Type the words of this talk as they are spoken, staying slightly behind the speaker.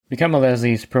Become a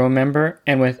Leslie's Pro member,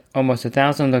 and with almost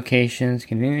 1,000 locations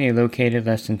conveniently located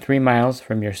less than 3 miles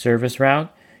from your service route,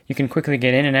 you can quickly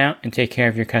get in and out and take care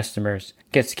of your customers.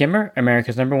 Get Skimmer,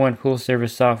 America's #1 pool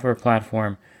service software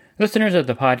platform. Listeners of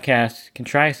the podcast can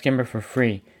try Skimmer for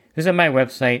free. Visit my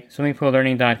website,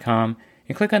 swimmingpoollearning.com,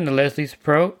 and click on the Leslie's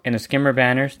Pro and the Skimmer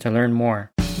banners to learn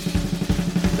more. The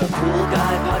Pool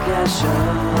Guy Podcast Show.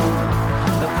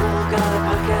 The Pool Guy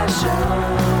Podcast Show.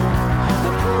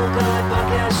 The Pool Guy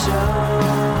Podcast Show.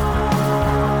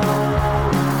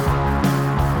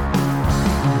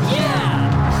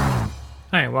 Yeah!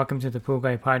 Hi, welcome to the Pool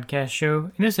Guy Podcast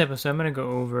Show. In this episode, I'm going to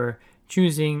go over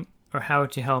choosing or how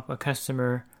to help a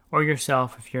customer or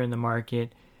yourself if you're in the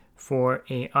market for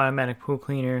a automatic pool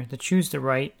cleaner to choose the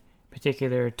right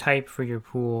particular type for your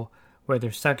pool,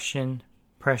 whether suction,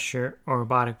 pressure, or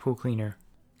robotic pool cleaner.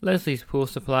 Leslie's Pool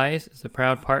Supplies is a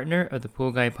proud partner of the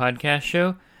Pool Guy Podcast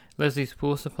Show. Leslie's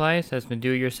Pool Supplies has been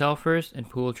do-it-yourselfers and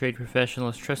pool trade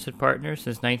professionals' trusted partner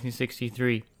since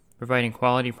 1963, providing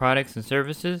quality products and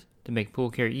services to make pool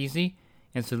care easy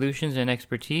and solutions and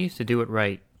expertise to do it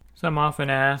right. So I'm often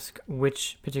asked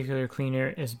which particular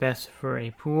cleaner is best for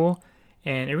a pool,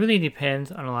 and it really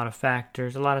depends on a lot of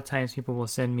factors. A lot of times people will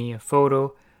send me a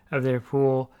photo of their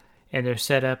pool and their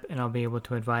setup, and I'll be able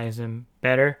to advise them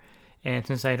better. And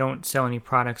since I don't sell any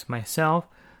products myself,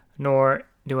 nor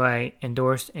do I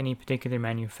endorse any particular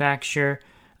manufacturer,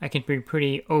 I can be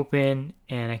pretty open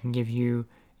and I can give you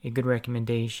a good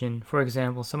recommendation. For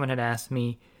example, someone had asked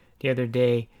me the other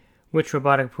day which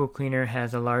robotic pool cleaner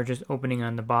has the largest opening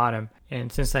on the bottom.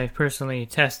 And since I've personally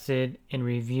tested and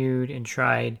reviewed and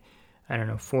tried,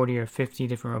 40 or 50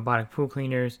 different robotic pool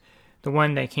cleaners, the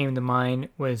one that came to mind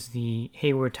was the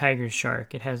Hayward Tiger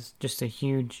Shark. It has just a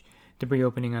huge debris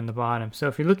opening on the bottom. So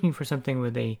if you're looking for something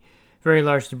with a very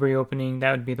large debris opening, that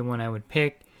would be the one I would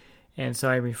pick. And so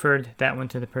I referred that one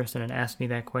to the person that asked me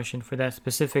that question for that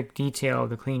specific detail of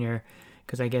the cleaner,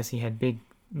 because I guess he had big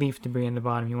leaf debris on the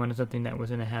bottom. He wanted something that was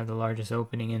going to have the largest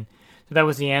opening. And so that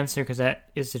was the answer, because that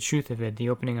is the truth of it. The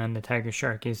opening on the Tiger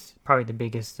Shark is probably the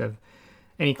biggest of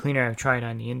any cleaner I've tried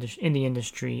in the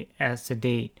industry as to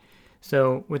date.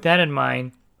 So with that in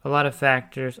mind, a lot of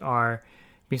factors are,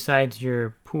 besides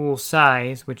your pool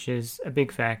size, which is a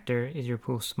big factor, is your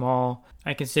pool small?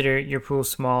 I consider your pool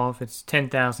small if it's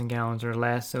 10,000 gallons or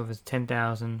less. So if it's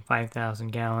 10,000, 5,000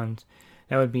 gallons,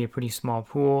 that would be a pretty small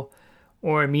pool.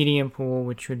 Or a medium pool,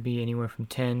 which would be anywhere from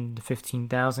 10 to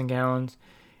 15,000 gallons.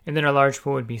 And then a large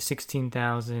pool would be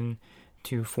 16,000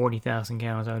 to 40,000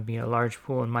 gallons. That would be a large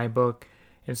pool in my book.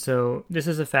 And so this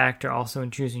is a factor also in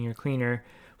choosing your cleaner.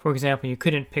 For example, you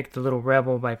couldn't pick the little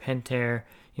Rebel by Pentair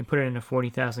and put it in a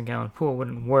 40,000 gallon pool. It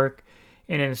wouldn't work.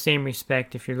 And in the same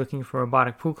respect, if you're looking for a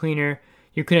robotic pool cleaner,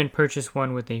 you couldn't purchase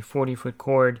one with a 40-foot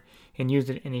cord and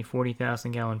use it in a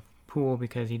 40,000 gallon pool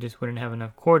because you just wouldn't have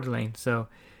enough cord length. So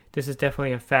this is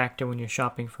definitely a factor when you're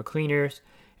shopping for cleaners.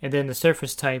 And then the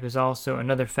surface type is also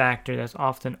another factor that's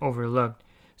often overlooked.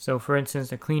 So for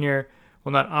instance, a cleaner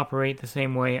will not operate the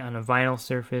same way on a vinyl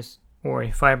surface or a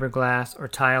fiberglass or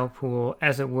tile pool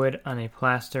as it would on a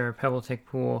plaster or PebbleTech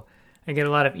pool. I get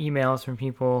a lot of emails from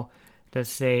people that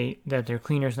say that their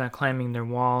cleaner's not climbing their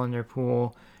wall in their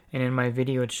pool, and in my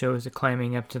video it shows it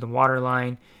climbing up to the water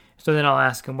line. So then I'll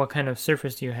ask them, what kind of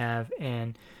surface do you have?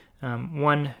 And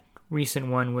one recent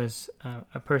one was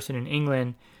a person in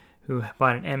England who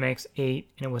bought an MX-8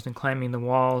 and it wasn't climbing the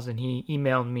walls, and he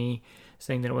emailed me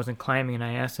saying that it wasn't climbing, and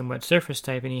I asked him what surface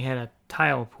type, and he had a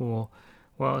tile pool.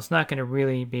 Well, it's not going to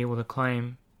really be able to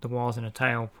climb the walls in a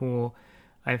tile pool.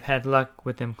 I've had luck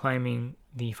with them climbing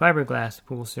the fiberglass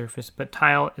pool surface, but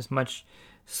tile is much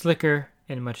slicker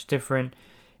and much different.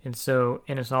 And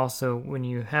it's also, when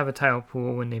you have a tile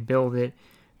pool, when they build it,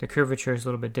 the curvature is a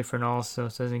little bit different also,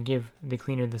 so it doesn't give the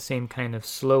cleaner the same kind of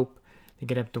slope to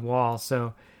get up the wall.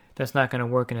 So that's not going to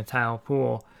work in a tile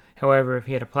pool. However, if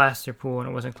you had a plaster pool and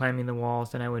it wasn't climbing the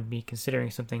walls, then I would be considering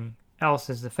something else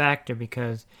as the factor,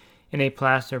 because in a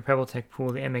plaster or PebbleTech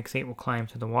pool, the MX-8 will climb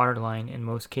to the water line in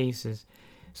most cases.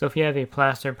 So if you have a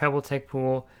plaster PebbleTech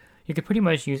pool, you could pretty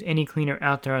much use any cleaner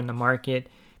out there on the market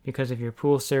because of your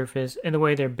pool surface and the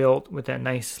way they're built with that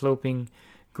nice sloping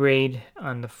grade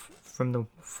on from the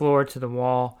floor to the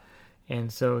wall.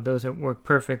 And so those work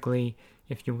perfectly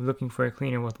if you're looking for a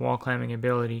cleaner with wall climbing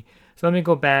ability. So let me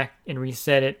go back and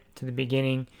reset it to the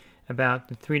beginning about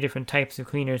the 3 different types of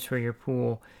cleaners for your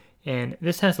pool. And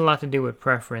this has a lot to do with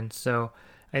preference. So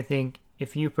I think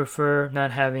if you prefer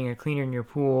not having a cleaner in your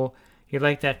pool, you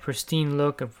like that pristine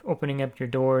look of opening up your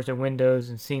doors or windows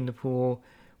and seeing the pool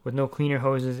with no cleaner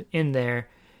hoses in there,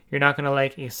 you're not going to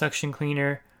like a suction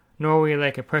cleaner, nor will you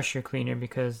like a pressure cleaner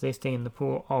because they stay in the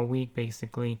pool all week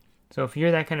basically. So if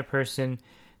you're that kind of person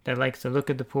that likes the look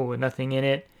of the pool with nothing in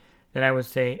it, then I would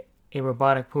say a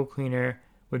robotic pool cleaner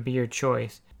would be your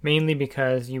choice. Mainly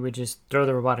because you would just throw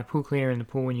the robotic pool cleaner in the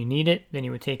pool when you need it, then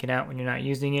you would take it out when you're not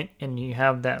using it, and you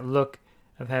have that look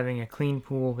of having a clean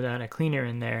pool without a cleaner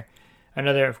in there.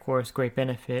 Another, of course, great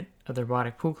benefit of the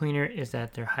robotic pool cleaner is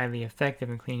that they're highly effective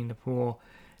in cleaning the pool.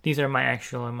 These are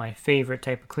my favorite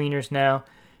type of cleaners now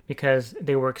because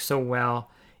they work so well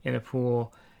in the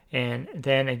pool. And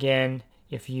then again,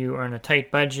 if you are on a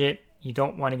tight budget, you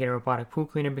don't want to get a robotic pool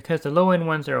cleaner because the low-end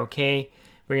ones are okay,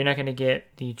 but you're not going to get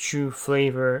the true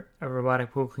flavor of a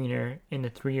robotic pool cleaner in the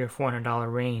 $300 or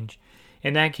 $400 range.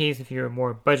 In that case, if you're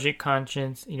more budget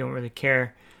conscious, you don't really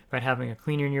care about having a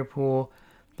cleaner in your pool,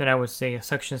 then I would say a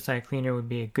suction side cleaner would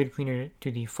be a good cleaner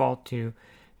to default to.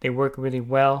 They work really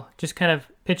well. Just kind of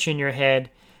picture in your head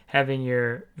having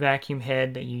your vacuum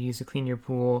head that you use to clean your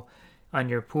pool on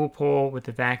your pool pole with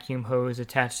the vacuum hose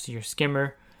attached to your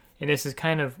skimmer. And this is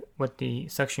kind of what the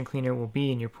suction cleaner will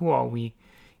be in your pool all week.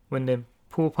 When the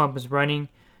pool pump is running,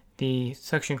 the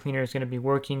suction cleaner is going to be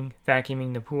working,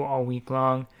 vacuuming the pool all week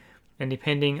long. And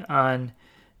depending on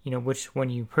which one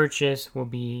you purchase will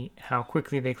be how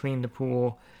quickly they clean the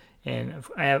pool. And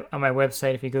I have on my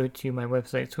website, if you go to my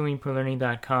website,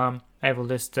 swimmingpoollearning.com, I have a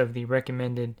list of the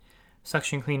recommended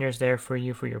suction cleaners there for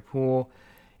you for your pool.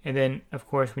 And then, of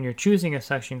course, when you're choosing a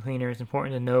suction cleaner, it's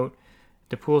important to note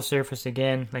the pool surface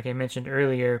again, like I mentioned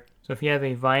earlier. So if you have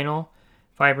a vinyl,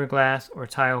 fiberglass, or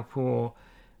tile pool,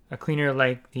 a cleaner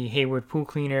like the Hayward pool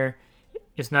cleaner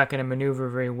is not going to maneuver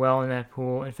very well in that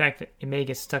pool. In fact, it may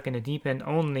get stuck in the deep end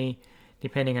only,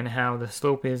 depending on how the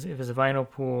slope is. If it's a vinyl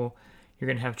pool, you're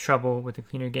going to have trouble with the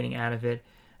cleaner getting out of it.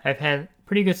 I've had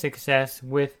pretty good success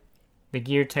with the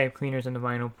gear type cleaners in the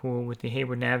vinyl pool with the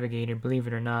Hayward Navigator, believe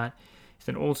it or not. It's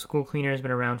an old school cleaner, it's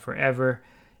been around forever,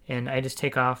 and I just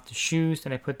take off the shoes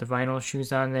and I put the vinyl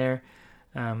shoes on there.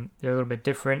 They're a little bit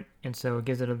different, and so it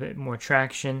gives it a bit more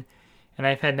traction. And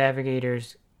I've had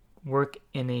Navigators work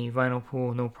in a vinyl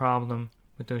pool no problem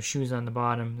with those shoes on the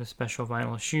bottom, the special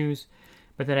vinyl shoes.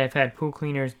 But then I've had pool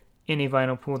cleaners in a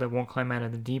vinyl pool that won't climb out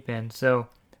of the deep end. So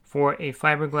for a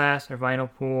fiberglass or vinyl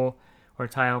pool or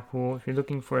tile pool, if you're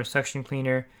looking for a suction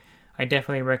cleaner, I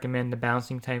definitely recommend the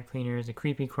bouncing type cleaners, the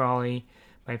Creepy Crawly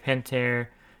by Pentair,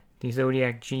 the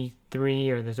Zodiac G3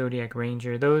 or the Zodiac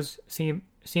Ranger. Those seem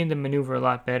to maneuver a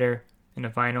lot better in a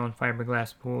vinyl and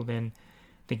fiberglass pool than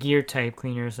the gear type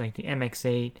cleaners like the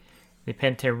MX8, the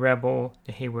Pentair Rebel,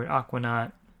 the Hayward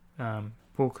Aquanaut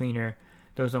pool cleaner.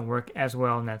 Those don't work as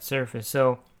well on that surface.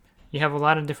 So you have a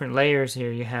lot of different layers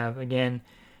here. You have, again,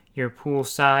 your pool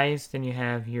size, then you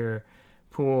have your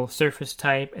pool surface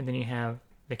type, and then you have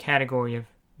the category of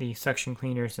the suction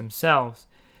cleaners themselves.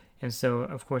 And so,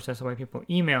 of course, that's why people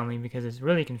email me, because it's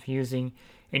really confusing,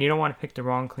 and you don't want to pick the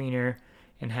wrong cleaner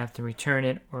and have to return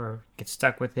it or get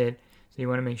stuck with it. So you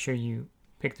want to make sure you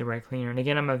pick the right cleaner. And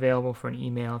again, I'm available for an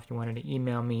email if you wanted to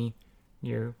email me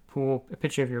your pool, a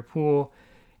picture of your pool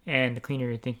and the cleaner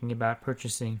you're thinking about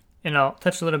purchasing. And I'll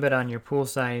touch a little bit on your pool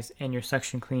size and your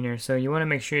suction cleaner. So you want to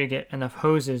make sure you get enough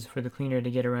hoses for the cleaner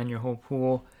to get around your whole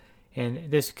pool.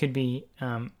 And this could be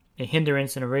a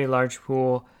hindrance in a very large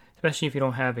pool, especially if you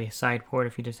don't have a side port.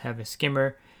 If you just have a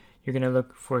skimmer, you're going to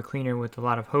look for a cleaner with a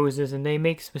lot of hoses. And they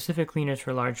make specific cleaners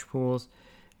for large pools.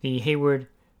 The Hayward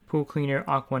Pool Cleaner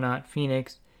Aquanaut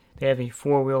Phoenix, they have a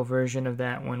 4-wheel version of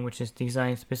that one, which is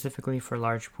designed specifically for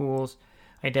large pools.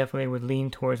 I definitely would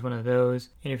lean towards one of those.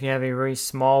 And if you have a very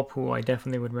small pool, I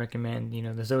definitely would recommend,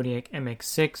 the Zodiac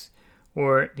MX6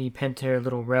 or the Pentair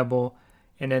Little Rebel.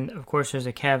 And then, of course, there's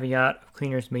a caveat of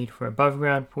cleaners made for above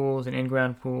ground pools and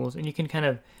in-ground pools. And you can kind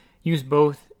of use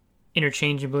both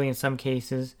interchangeably in some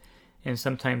cases and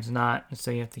sometimes not. And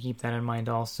so you have to keep that in mind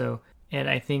also. And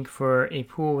I think for a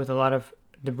pool with a lot of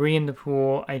debris in the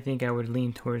pool, I think I would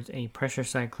lean towards a pressure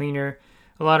side cleaner.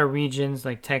 A lot of regions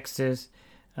like Texas,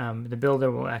 the builder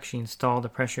will actually install the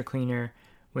pressure cleaner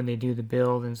when they do the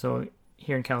build. And so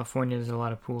here in California, there's a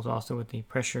lot of pools also with the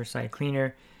pressure side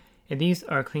cleaner. And these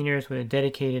are cleaners with a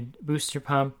dedicated booster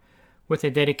pump with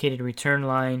a dedicated return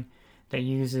line that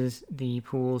uses the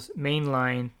pool's main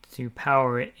line to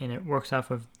power it, and it works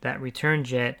off of that return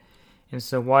jet. And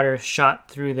so water is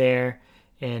shot through there,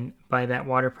 and by that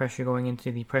water pressure going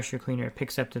into the pressure cleaner, it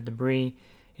picks up the debris.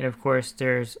 And of course,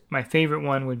 my favorite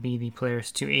one would be the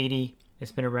Polaris 280.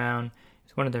 It's been around.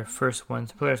 It's one of their first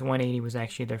ones. The Polaris 180 was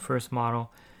actually their first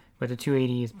model, but the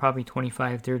 280 is probably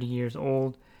 25, 30 years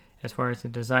old as far as the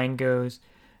design goes.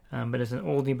 But it's an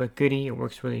oldie but goodie. It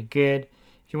works really good.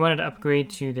 If you wanted to upgrade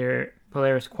to their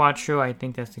Polaris Quattro, I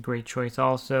think that's a great choice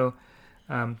also.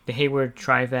 The Hayward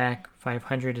Trivac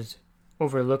 500 is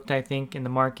overlooked, I think, in the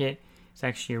market. It's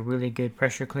actually a really good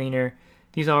pressure cleaner.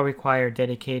 These all require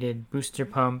dedicated booster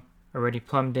pump already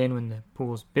plumbed in when the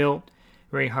pool's built.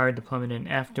 Very hard to plumb it in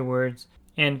afterwards.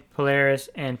 And Polaris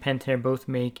and Pentair both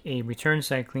make a return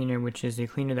side cleaner, which is a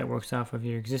cleaner that works off of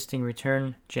your existing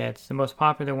return jets. The most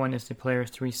popular one is the Polaris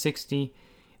 360.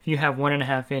 If you have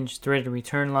 1.5-inch threaded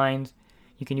return lines,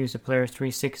 you can use the Polaris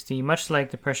 360, much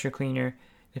like the pressure cleaner,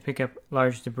 to pick up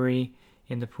large debris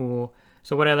in the pool.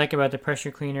 So what I like about the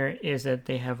pressure cleaner is that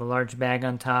they have a large bag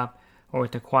on top, or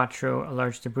with the Quattro, a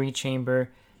large debris chamber.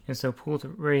 And so pools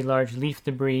with very large leaf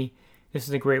debris, this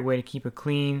is a great way to keep it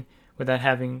clean without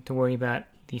having to worry about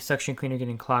the suction cleaner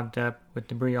getting clogged up with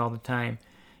debris all the time.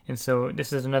 And so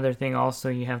this is another thing also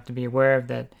you have to be aware of,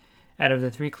 that out of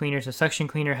the 3 cleaners, the suction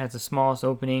cleaner has the smallest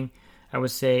opening. I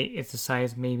would say it's the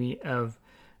size maybe of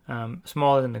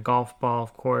smaller than the golf ball,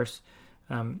 of course.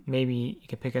 Maybe you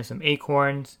could pick up some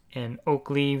acorns and oak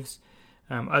leaves,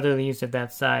 other leaves of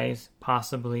that size,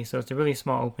 possibly. So it's a really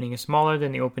small opening. It's smaller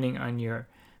than the opening on your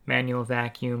manual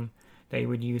vacuum that you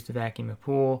would use to vacuum a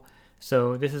pool.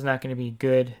 So this is not going to be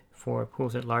good for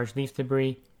pools with large leaf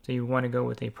debris. So you want to go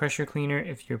with a pressure cleaner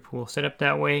if your pool is set up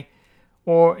that way,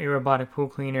 or a robotic pool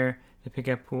cleaner to pick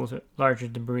up pools with larger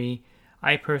debris.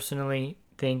 I personally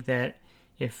think that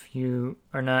if you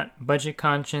are not budget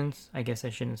conscious, I guess I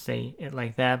shouldn't say it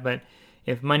like that, but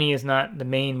if money is not the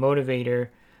main motivator,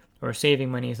 or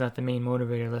saving money is not the main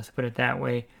motivator, let's put it that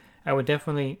way, I would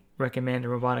definitely recommend a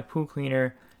robotic pool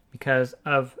cleaner because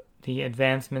of the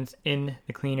advancements in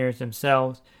the cleaners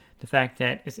themselves, the fact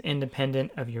that it's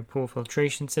independent of your pool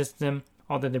filtration system.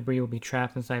 All the debris will be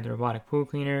trapped inside the robotic pool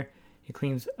cleaner. It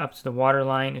cleans up to the water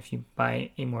line if you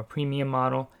buy a more premium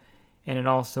model, and it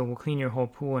also will clean your whole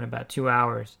pool in about 2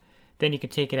 hours. Then you can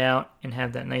take it out and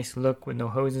have that nice look with no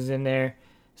hoses in there.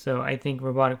 So I think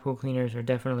robotic pool cleaners are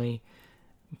definitely,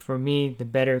 for me, the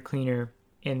better cleaner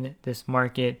in this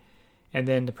market. And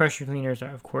then the pressure cleaners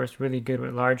are, of course, really good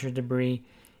with larger debris.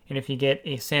 And if you get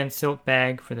a sand silt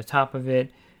bag for the top of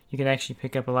it, you can actually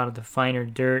pick up a lot of the finer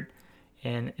dirt.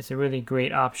 And it's a really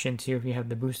great option too if you have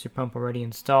the booster pump already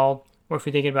installed. Or if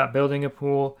you're thinking about building a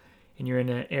pool and you're in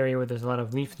an area where there's a lot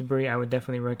of leaf debris, I would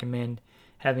definitely recommend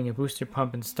having a booster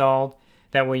pump installed.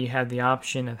 That way you have the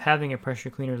option of having a pressure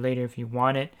cleaner later if you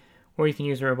want it. Or you can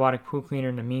use a robotic pool cleaner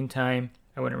in the meantime.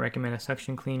 I wouldn't recommend a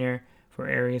suction cleaner for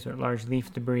areas with large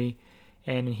leaf debris.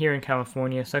 And here in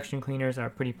California, suction cleaners are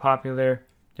pretty popular.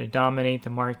 They dominate the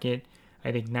market.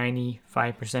 I think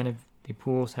 95% of the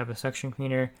pools have a suction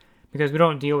cleaner because we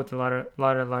don't deal with a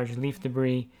lot of large leaf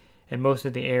debris in most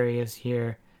of the areas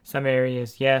here. Some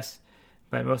areas, yes,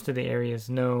 but most of the areas,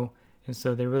 no. And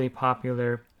so they're really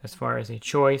popular as far as a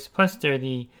choice. Plus, they're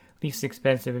the least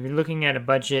expensive. If you're looking at a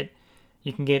budget,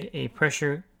 you can get a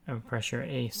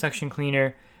suction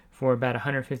cleaner for about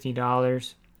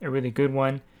 $150, a really good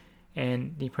one.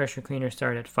 And the pressure cleaners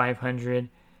start at $500.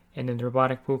 And then the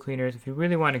robotic pool cleaners, if you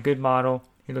really want a good model,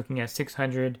 you're looking at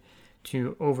 $600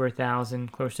 to over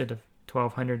 $1,000, closer to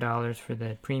 $1,200 for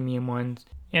the premium ones.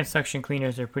 And suction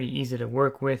cleaners are pretty easy to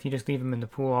work with. You just leave them in the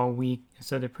pool all week.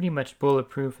 So they're pretty much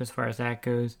bulletproof as far as that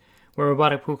goes. Where a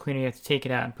robotic pool cleaner, you have to take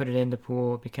it out and put it in the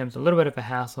pool. It becomes a little bit of a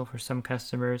hassle for some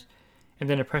customers. And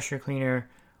then a pressure cleaner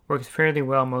works fairly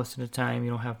well most of the time. You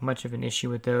don't have much of an issue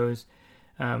with those.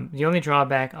 The only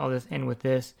drawback, I'll just end with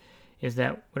this, is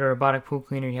that with a robotic pool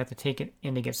cleaner, you have to take it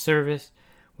in to get serviced.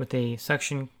 With a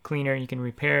suction cleaner, you can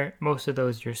repair most of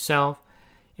those yourself.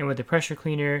 And with the pressure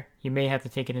cleaner, you may have to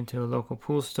take it into a local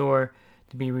pool store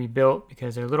to be rebuilt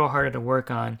because they're a little harder to work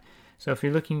on. So if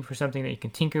you're looking for something that you can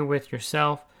tinker with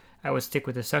yourself, I would stick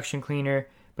with the suction cleaner.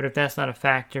 But if that's not a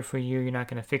factor for you, you're not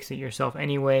going to fix it yourself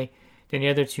anyway, then the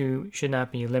other two should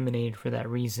not be eliminated for that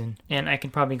reason. And I can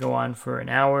probably go on for an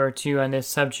hour or two on this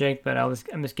subject, but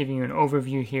I'm just giving you an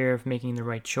overview here of making the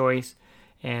right choice.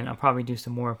 And I'll probably do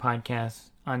some more podcasts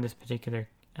on this particular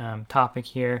topic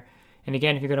here. And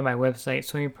again, if you go to my website,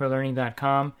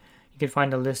 swimmingprolearning.com, you can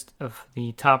find a list of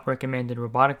the top recommended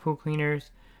robotic pool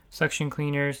cleaners, suction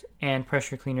cleaners, and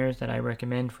pressure cleaners that I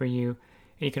recommend for you.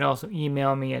 And you can also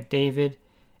email me at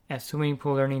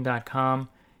david@swimmingpoollearning.com,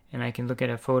 and I can look at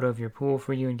a photo of your pool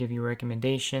for you and give you a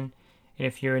recommendation. And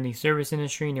if you're in the service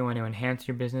industry and you want to enhance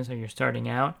your business or you're starting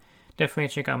out, definitely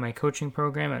check out my coaching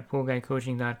program at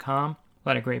poolguycoaching.com. A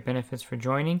lot of great benefits for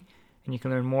joining, and you can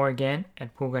learn more again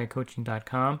at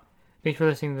poolguycoaching.com. Thanks for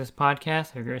listening to this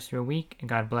podcast. Have a great rest of your week, and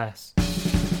God bless.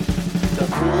 The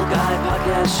Pool Guy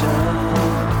Podcast Show.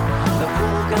 The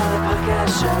Pool Guy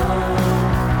Podcast Show.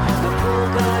 The Pool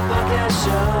Guy Podcast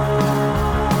Show.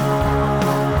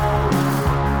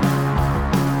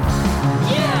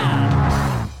 Yeah!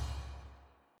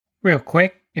 Real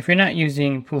quick, if you're not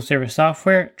using pool service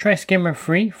software, try Skimmer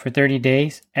free for 30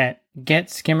 days at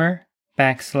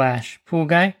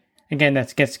getskimmer.com/poolguy. Again,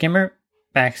 that's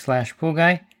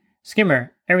getskimmer.com/poolguy.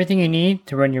 Skimmer, everything you need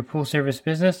to run your pool service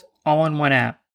business all in one app.